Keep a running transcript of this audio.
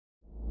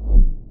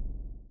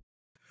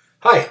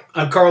Hi,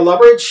 I'm Carl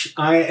Lubbridge.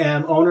 I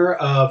am owner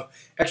of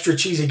Extra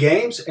Cheesy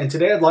Games, and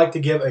today I'd like to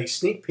give a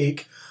sneak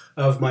peek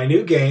of my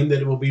new game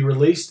that will be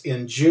released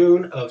in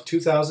June of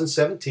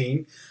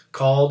 2017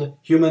 called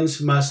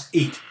Humans Must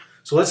Eat.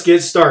 So let's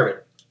get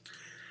started.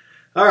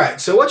 All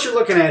right, so what you're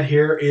looking at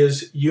here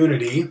is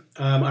Unity.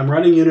 I'm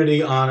running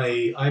Unity on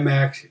a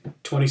iMac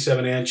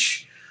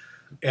 27-inch,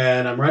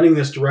 and I'm running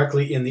this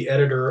directly in the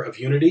editor of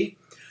Unity.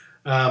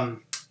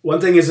 One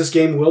thing is this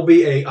game will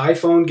be an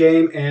iPhone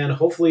game and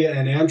hopefully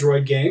an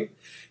Android game.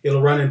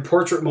 It'll run in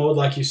portrait mode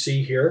like you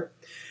see here.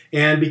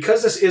 And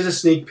because this is a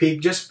sneak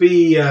peek, just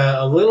be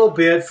a little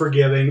bit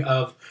forgiving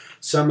of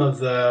some of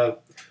the,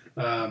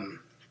 I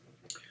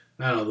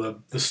don't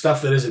know, the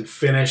stuff that isn't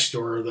finished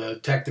or the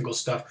technical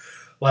stuff.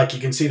 Like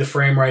you can see the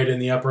frame rate in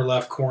the upper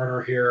left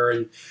corner here,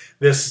 and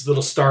this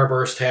little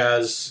starburst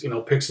has,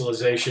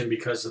 pixelization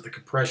because of the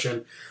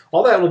compression.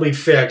 All that will be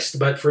fixed,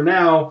 but for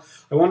now,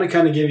 I want to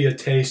kind of give you a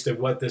taste of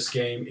what this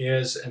game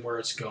is and where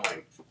it's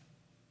going.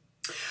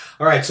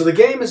 All right, so the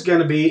game is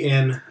going to be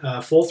in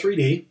full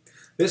 3D.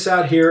 This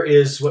out here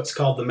is what's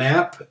called the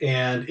map,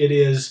 and it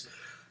is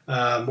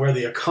where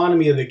the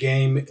economy of the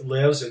game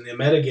lives, in the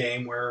meta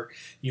game where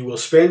you will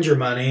spend your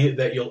money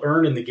that you'll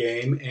earn in the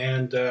game,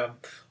 and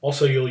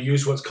also you'll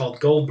use what's called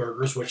gold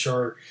burgers, which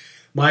are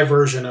my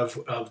version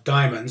of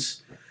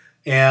diamonds.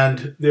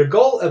 And the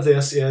goal of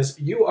this is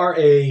you are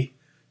a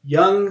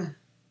young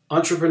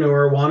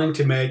entrepreneur wanting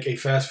to make a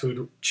fast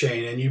food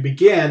chain, and you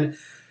begin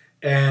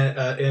in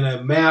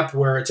a map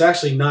where it's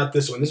actually not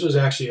this one. This was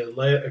actually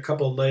a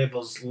couple of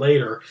labels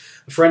later.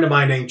 A friend of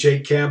mine named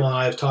Jake Campbell and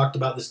I have talked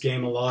about this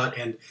game a lot,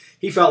 and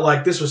he felt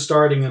like this was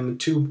starting him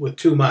with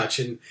too much,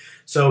 and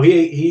so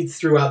he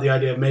threw out the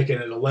idea of making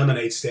it a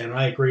lemonade stand, and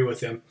I agree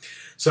with him.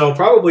 So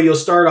probably you'll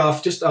start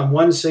off just on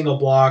one single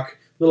block,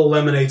 little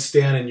lemonade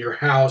stand in your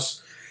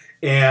house,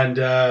 and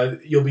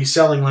you'll be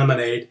selling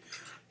lemonade.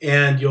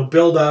 And you'll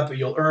build up,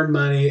 you'll earn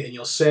money, and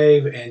you'll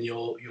save, and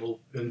you'll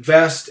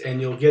invest,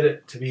 and you'll get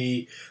it to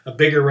be a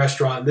bigger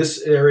restaurant.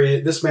 This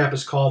area, this map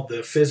is called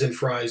the Fizz and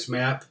Fries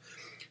map,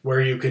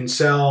 where you can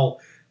sell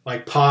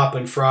like pop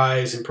and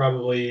fries and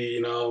probably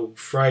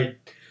fried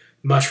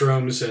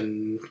mushrooms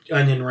and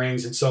onion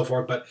rings and so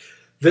forth. But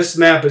this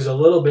map is a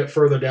little bit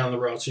further down the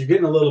road, so you're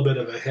getting a little bit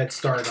of a head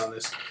start on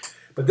this.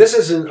 But this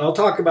isn't, I'll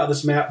talk about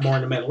this map more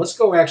in a minute. Let's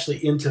go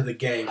actually into the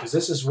game, because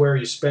this is where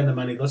you spend the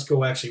money. Let's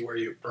go actually where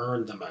you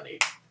earn the money.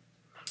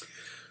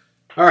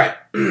 All right,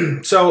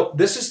 so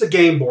this is the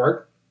game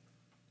board.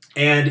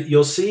 And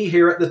you'll see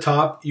here at the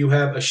top, you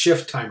have a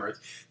shift timer.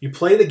 You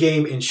play the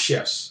game in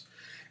shifts.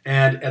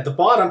 And at the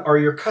bottom are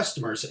your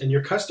customers. And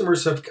your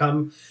customers have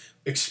come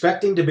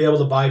expecting to be able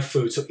to buy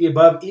food. So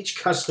above each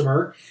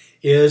customer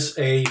is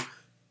a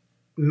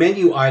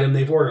menu item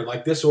they've ordered.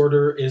 Like this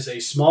order is a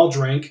small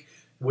drink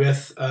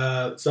with,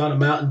 it's not a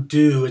Mountain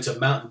Dew, it's a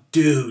Mountain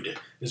Dude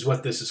is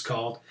what this is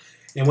called.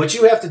 And what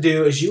you have to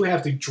do is you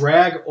have to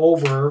drag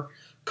over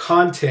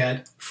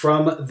content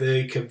from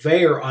the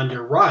conveyor on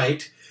your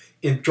right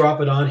and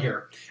drop it on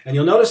here. And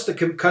you'll notice the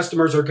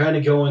customers are kind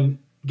of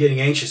getting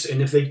anxious.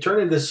 And if they turn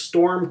into this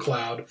storm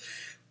cloud,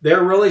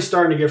 they're really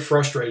starting to get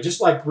frustrated.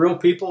 Just like real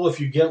people, if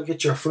you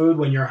get your food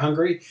when you're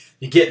hungry,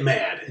 you get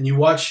mad. And you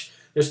watch,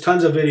 there's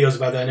tons of videos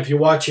about that. And if you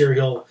watch here,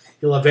 he'll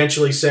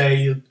eventually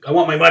say, I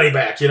want my money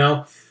back,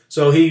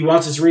 So he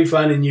wants his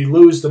refund, and you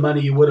lose the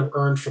money you would have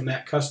earned from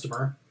that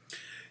customer.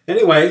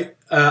 Anyway,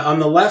 on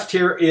the left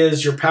here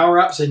is your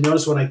power-ups. And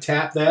notice when I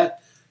tap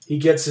that, he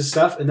gets his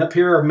stuff. And up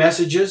here are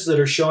messages that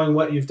are showing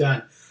what you've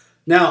done.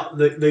 Now,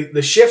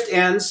 the shift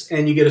ends,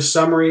 and you get a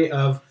summary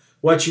of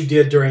what you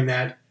did during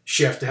that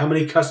shift. How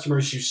many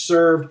customers you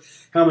served,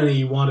 how many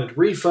you wanted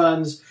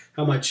refunds,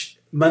 how much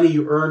money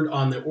you earned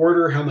on the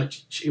order, how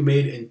much you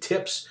made in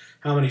tips,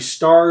 how many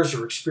stars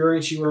or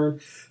experience you earned.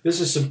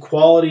 This is some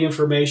quality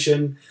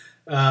information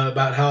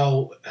about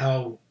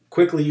how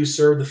quickly you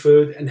served the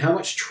food and how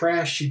much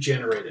trash you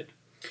generated.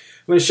 I'm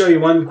going to show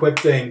you one quick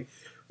thing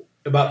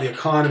about the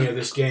economy of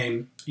this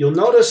game. You'll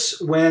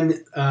notice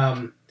when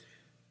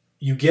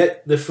you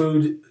get the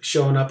food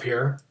showing up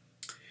here,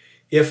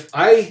 if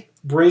I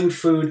bring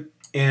food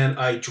and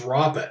I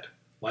drop it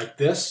like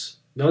this,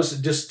 notice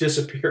it just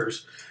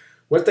disappears.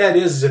 What that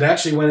is it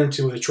actually went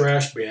into a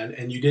trash bin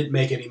and you didn't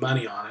make any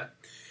money on it.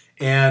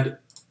 And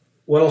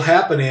what will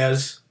happen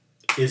is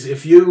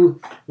if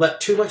you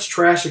let too much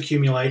trash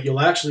accumulate,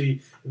 you'll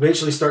actually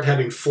eventually start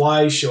having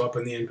flies show up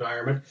in the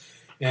environment.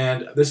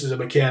 And this is a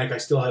mechanic I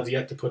still have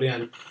yet to put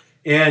in.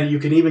 And you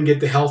can even get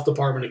the health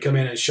department to come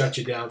in and shut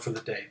you down for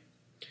the day.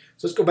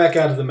 So let's go back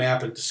out of the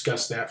map and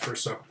discuss that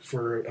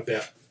for a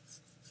bit.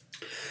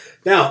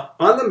 Now,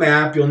 on the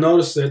map, you'll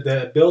notice that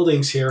the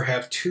buildings here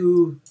have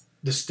two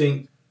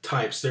distinct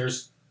types.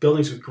 There's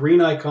buildings with green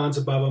icons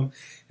above them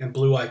and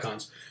blue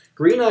icons.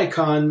 Green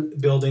icon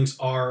buildings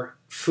are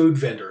food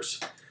vendors.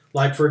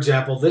 Like, for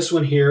example, this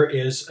one here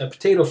is a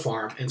potato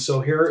farm. And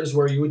so here is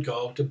where you would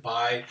go to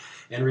buy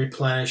and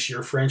replenish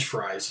your French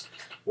fries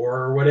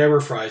or whatever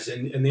fries.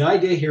 And the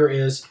idea here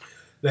is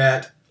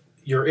that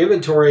your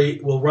inventory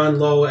will run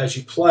low as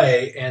you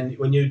play, and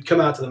when you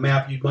come out to the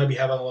map, you might be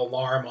having an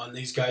alarm on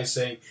these guys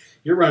saying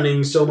you're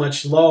running so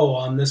much low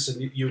on this,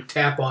 and you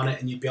tap on it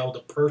and you'd be able to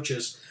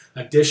purchase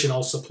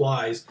additional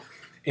supplies.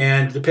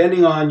 And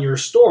depending on your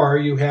store,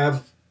 you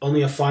have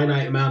only a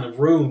finite amount of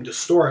room to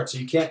store it, so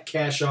you can't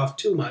cash off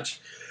too much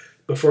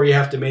before you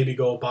have to maybe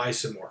go buy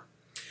some more.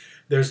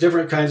 There's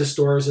different kinds of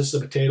stores. This is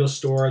a potato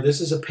store.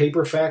 This is a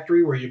paper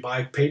factory where you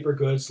buy paper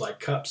goods like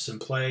cups and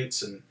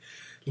plates and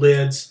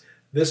lids.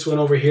 This one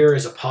over here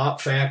is a pop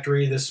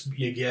factory. This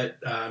you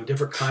get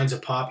different kinds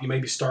of pop. You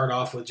maybe start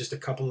off with just a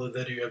couple of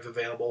that you have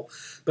available,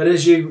 but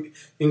as you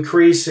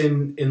increase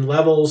in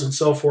levels and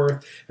so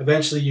forth,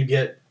 eventually you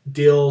get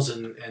deals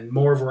and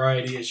more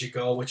variety as you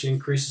go, which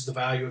increases the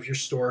value of your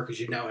store because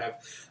you now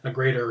have a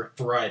greater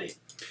variety.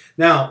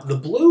 Now, the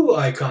blue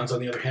icons, on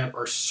the other hand,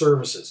 are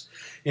services.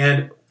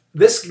 And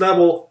this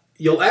level,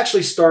 you'll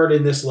actually start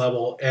in this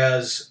level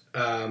as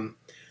a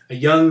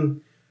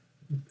young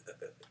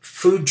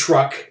food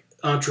truck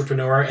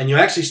entrepreneur, and you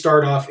actually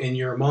start off in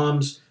your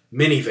mom's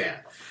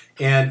minivan.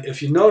 And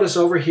if you notice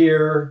over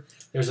here,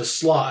 there's a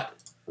slot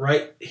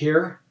right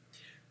here.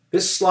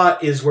 This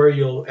slot is where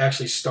you'll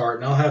actually start,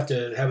 and I'll have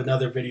to have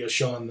another video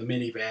showing the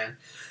minivan.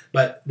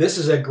 But this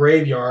is a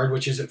graveyard,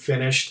 which isn't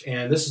finished,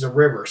 and this is a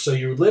river. So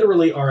you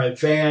literally are a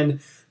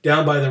van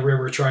down by the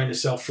river trying to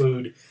sell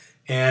food,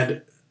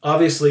 and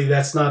obviously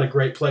that's not a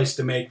great place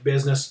to make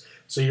business,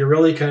 so you're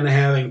really kind of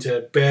having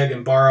to beg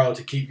and borrow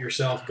to keep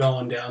yourself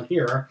going down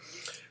here.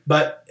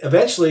 But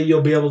eventually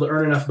you'll be able to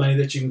earn enough money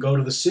that you can go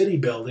to the city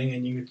building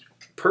and you can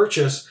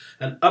purchase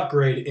an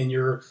upgrade in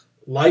your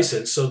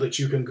license so that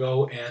you can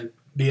go and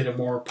be at a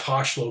more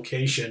posh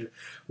location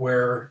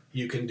where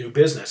you can do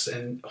business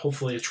and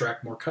hopefully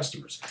attract more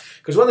customers.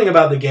 Because one thing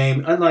about the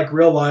game, unlike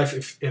real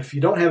life, if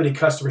you don't have any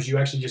customers, you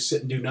actually just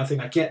sit and do nothing.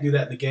 I can't do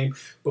that in the game,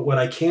 but what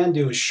I can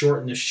do is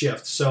shorten the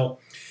shift. So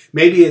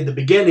maybe at the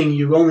beginning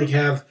you only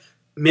have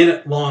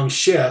minute-long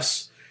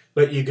shifts,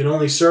 but you can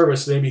only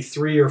service maybe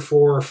 3 or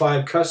 4 or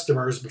 5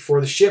 customers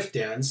before the shift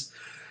ends.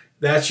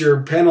 That's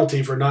your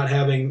penalty for not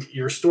having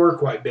your store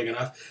quite big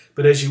enough.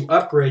 But as you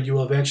upgrade, you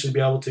will eventually be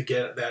able to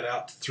get that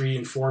out to 3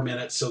 and 4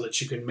 minutes so that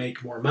you can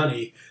make more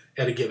money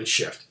at a given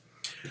shift.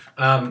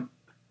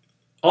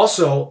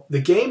 Also, the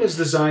game is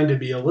designed to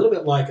be a little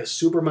bit like a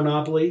Super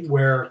Monopoly,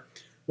 where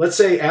let's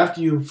say after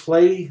you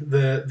play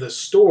the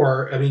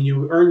store, I mean,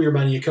 you earn your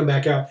money, you come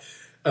back out,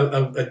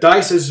 a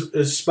dice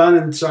is spun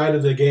inside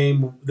of the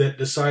game that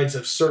decides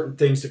of certain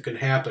things that can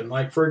happen.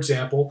 Like, for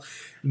example,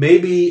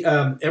 maybe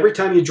every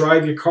time you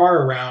drive your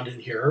car around in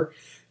here,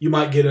 you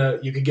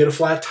could get a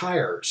flat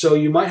tire. So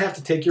you might have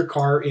to take your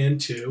car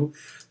into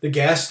the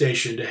gas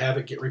station to have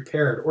it get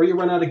repaired, or you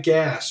run out of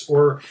gas,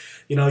 or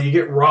you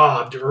get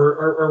robbed,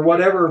 or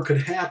whatever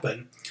could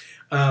happen.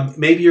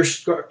 Maybe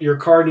your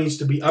car needs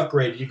to be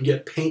upgraded. You can get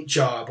a paint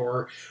job,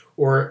 or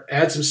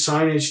add some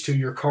signage to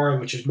your car,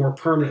 which is more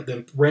permanent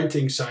than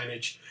renting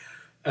signage,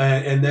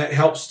 and that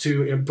helps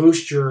to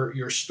boost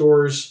your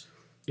store's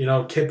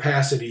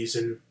capacities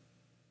and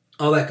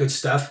all that good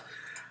stuff.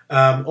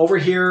 Over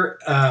here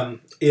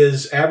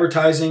is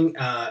advertising.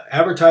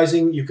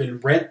 Advertising, you can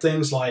rent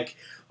things like,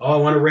 oh, I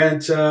want to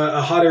rent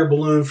a hot air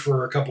balloon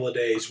for a couple of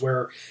days,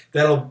 where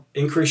that'll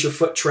increase your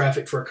foot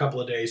traffic for a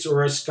couple of days,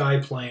 or a sky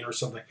plane or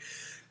something.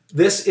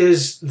 This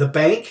is the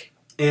bank,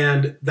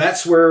 and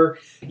that's where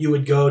you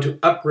would go to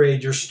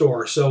upgrade your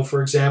store. So,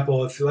 for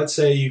example, if let's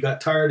say you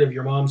got tired of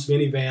your mom's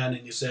minivan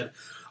and you said,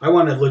 I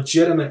want a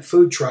legitimate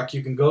food truck,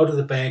 you can go to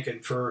the bank,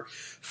 and for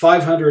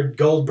 500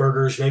 gold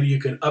burgers, maybe you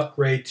can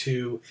upgrade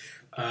to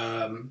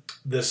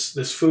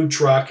this food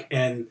truck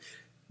and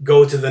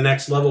go to the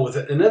next level with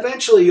it. And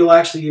eventually you'll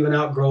actually even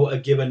outgrow a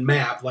given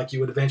map, like you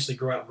would eventually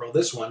outgrow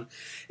this one,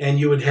 and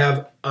you would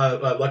have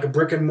like a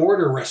brick and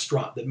mortar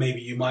restaurant that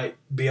maybe you might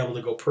be able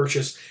to go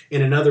purchase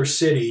in another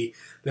city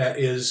that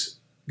is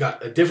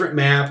got a different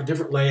map, a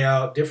different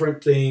layout,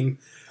 different theme,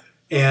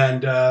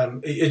 and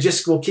it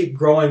just will keep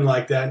growing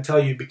like that until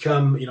you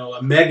become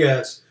a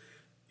mega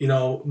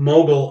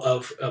mogul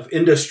of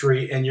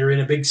industry, and you're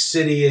in a big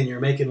city and you're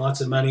making lots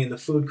of money, and the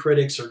food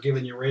critics are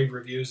giving you rave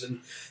reviews,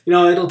 and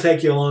it'll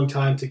take you a long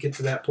time to get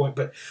to that point.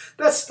 But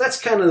that's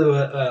kind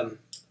of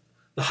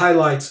the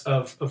highlights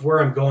of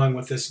where I'm going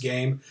with this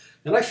game,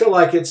 and I feel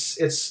like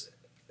it's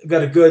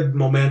got a good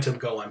momentum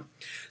going.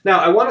 Now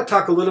I want to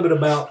talk a little bit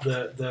about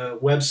the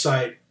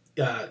website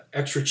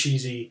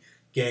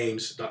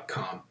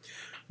extracheesygames.com.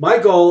 My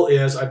goal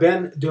is, I've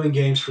been doing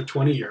games for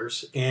 20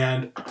 years,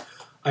 and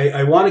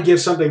I want to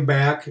give something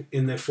back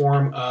in the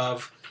form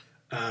of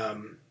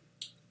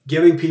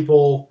giving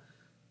people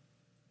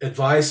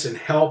advice and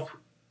help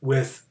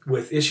with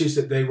issues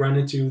that they run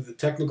into, the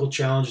technical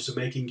challenges of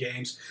making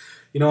games.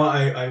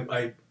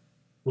 I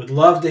would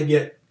love to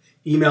get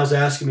emails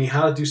asking me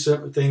how to do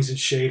certain things in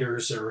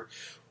shaders,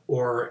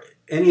 or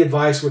any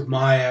advice with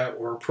Maya,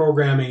 or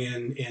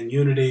programming in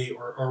Unity,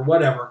 or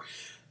whatever.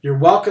 You're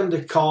welcome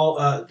to call,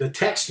 to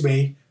text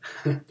me.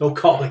 Don't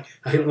call me.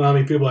 I don't know how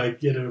many people I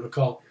get into the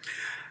call.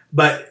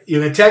 But you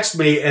can text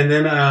me, and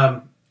then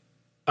I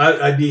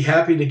I'd be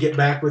happy to get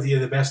back with you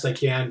the best I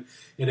can.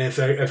 And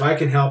if I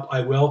can help,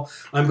 I will.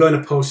 I'm going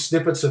to post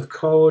snippets of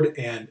code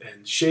and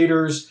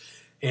shaders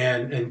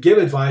and give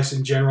advice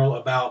in general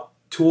about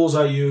tools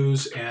I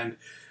use and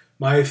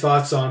my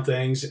thoughts on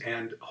things.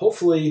 And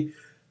hopefully,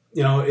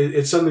 you know,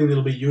 it's something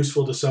that'll be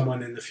useful to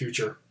someone in the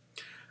future.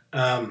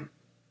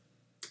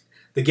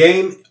 The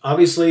game,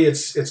 obviously,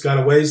 it's got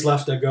a ways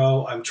left to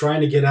go. I'm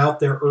trying to get out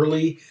there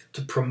early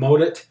to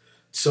promote it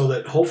so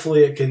that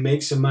hopefully it can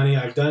make some money.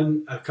 I've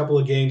done a couple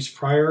of games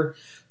prior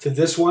to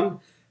this one,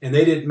 and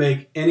they didn't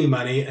make any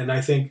money. And I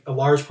think a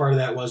large part of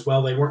that was,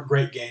 well, they weren't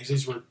great games.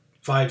 These were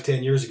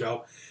 5-10 years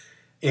ago.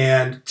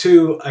 And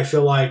two, I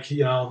feel like,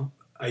 you know,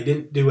 I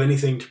didn't do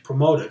anything to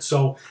promote it.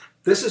 So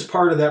this is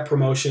part of that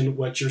promotion,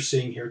 what you're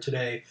seeing here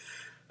today.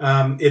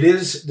 It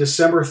is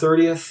December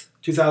 30th,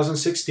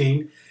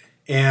 2016,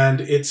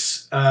 and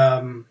it's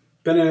been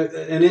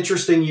an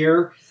interesting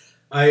year.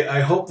 I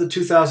hope that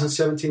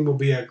 2017 will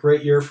be a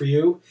great year for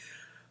you.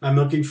 I'm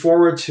looking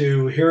forward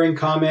to hearing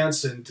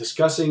comments and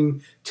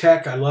discussing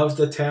tech. I love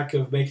the tech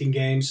of making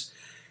games.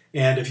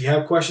 And if you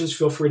have questions,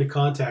 feel free to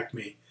contact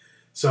me.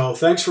 So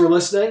thanks for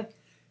listening,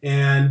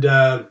 and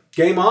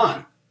game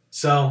on.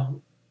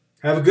 So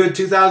have a good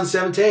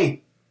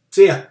 2017.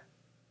 See ya.